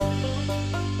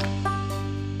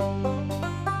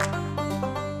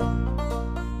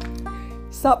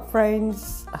Sup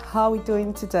friends, how we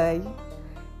doing today?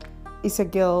 It's a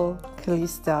girl,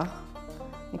 Calista.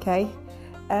 Okay,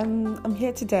 I'm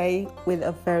here today with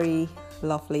a very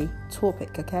lovely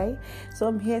topic. Okay, so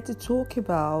I'm here to talk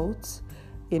about,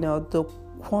 the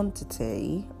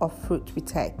quantity of fruit we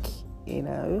take.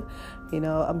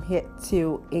 I'm here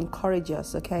to encourage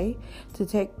us. Okay, to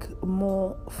take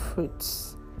more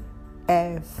fruits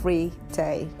every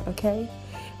day. Okay.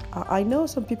 I know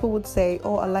some people would say,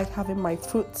 I like having my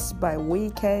fruits by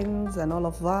weekends and all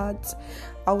of that.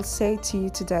 I would say to you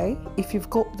today, if you've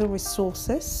got the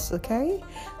resources, okay,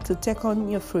 to take on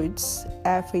your fruits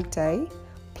every day,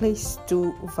 please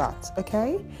do that,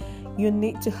 okay? You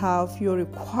need to have your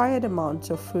required amount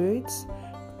of fruits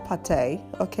per day,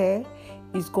 okay?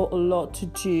 It's got a lot to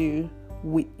do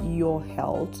with your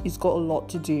health. It's got a lot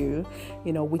to do,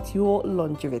 with your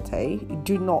longevity.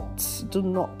 Do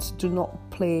not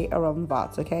play around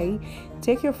that, okay?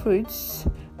 Take your fruits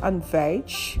and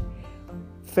veg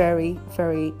very,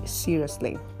 very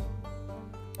seriously,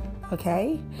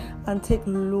 okay? And take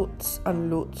loads and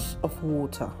loads of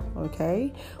water,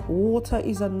 okay? Water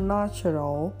is a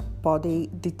natural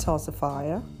body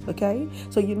detoxifier, okay?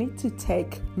 So you need to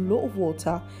take a lot of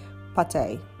water per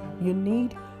day. You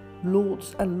need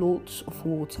loads and loads of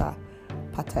water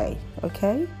per day,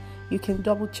 okay? You can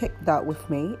double check that with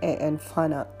me and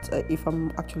find out if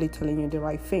I'm actually telling you the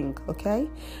right thing, okay?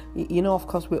 Of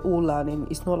course, we're all learning.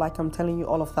 It's not like I'm telling you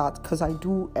all of that because I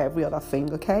do every other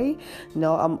thing, okay?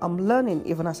 No, I'm learning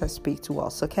even as I speak to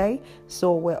us, okay?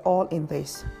 So we're all in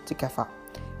this together,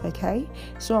 okay?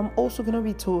 So I'm also going to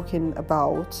be talking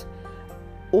about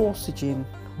oxygen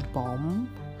bomb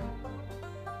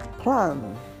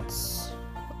plants.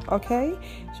 Okay,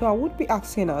 so I would be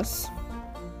asking us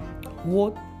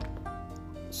what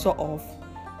sort of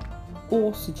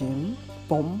oxygen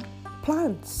bomb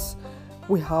plants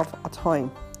we have at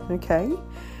home. Okay,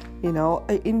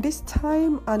 in this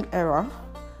time and era,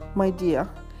 my dear,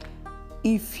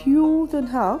 if you don't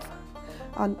have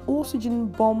an oxygen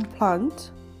bomb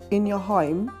plant in your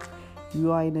home,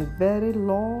 you are in a very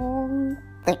long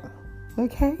thing.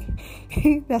 Okay,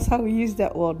 that's how we use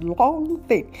that word, long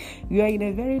thing. You are in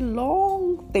a very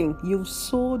long thing. You've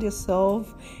sold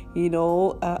yourself, I don't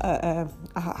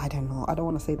know. I don't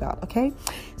want to say that. Okay,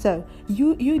 so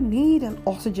you need an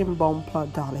oxygen bomb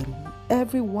plant, darling.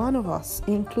 Every one of us,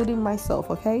 including myself.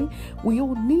 Okay, we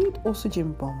all need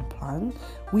oxygen bomb plant.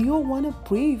 We all want to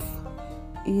breathe,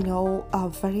 a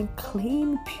very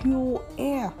clean, pure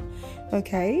air.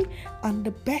 Okay, and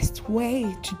the best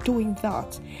way to doing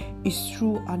that is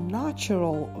through a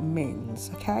natural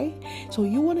means. Okay, so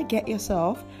you want to get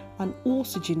yourself an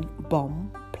oxygen bomb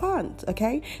plant.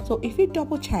 Okay, so if you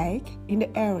double check in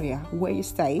the area where you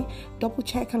stay, double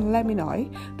check and let me know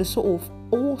the sort of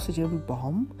oxygen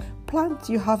bomb plant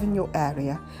you have in your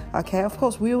area. Okay, of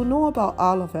course we all know about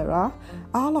aloe vera.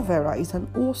 Aloe vera is an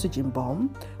oxygen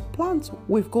bomb plant.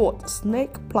 We've got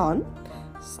snake plant.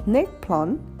 Snake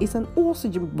plant is an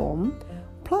oxygen bomb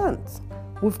plant.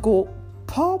 We've got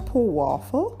purple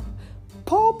waffle.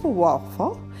 Purple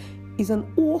waffle is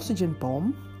an oxygen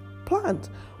bomb plant.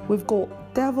 We've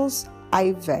got devil's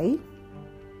ivy.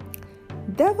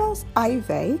 Devil's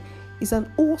ivy is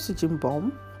an oxygen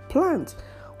bomb plant.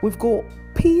 We've got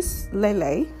peace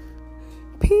lily.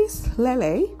 Peace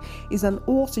lily is an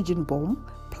oxygen bomb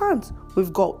plant.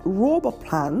 We've got rubber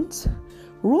plant.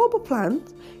 Rubber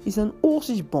plant is an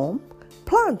oxygen bomb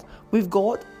plant. We've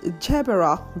got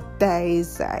Deborah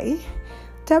daisy.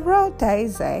 Deborah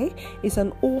daisy is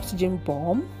an oxygen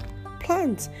bomb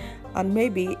plant, and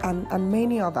maybe and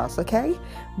many others. Okay,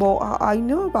 but I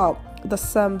know about the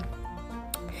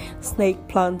snake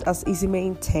plant as easy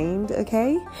maintained.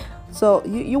 Okay, so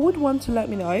you would want to let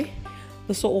me know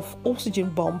the sort of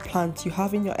oxygen bomb plant you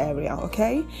have in your area.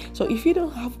 Okay, so if you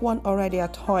don't have one already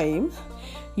at home,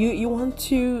 you want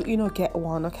to get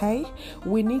one. Okay,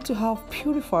 we need to have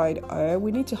purified air.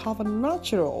 We need to have a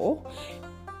natural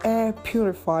air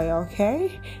purifier.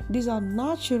 Okay, these are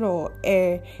natural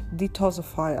air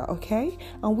detoxifier. Okay,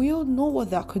 and we all know what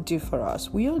that could do for us.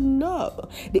 We all know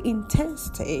the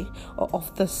intensity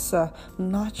of this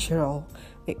natural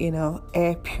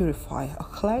air purifier.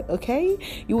 Okay,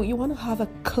 you want to have a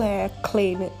clear,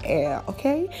 clean air.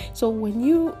 Okay, so when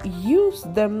you use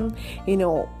them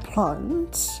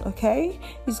plants, okay,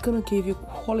 it's gonna give you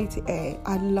quality air.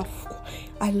 I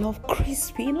love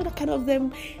crispy, that kind of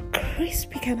them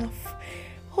crispy kind of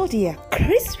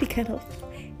crispy kind of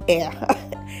air.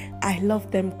 I love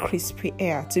them crispy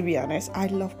air, to be honest. I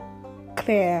love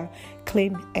clear,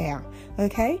 clean air.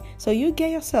 Okay, so you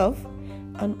get yourself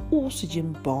an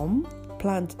oxygen bomb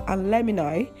plant and let me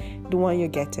know the one you're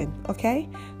getting. Okay,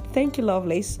 thank you,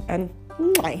 lovelies, and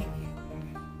mwah.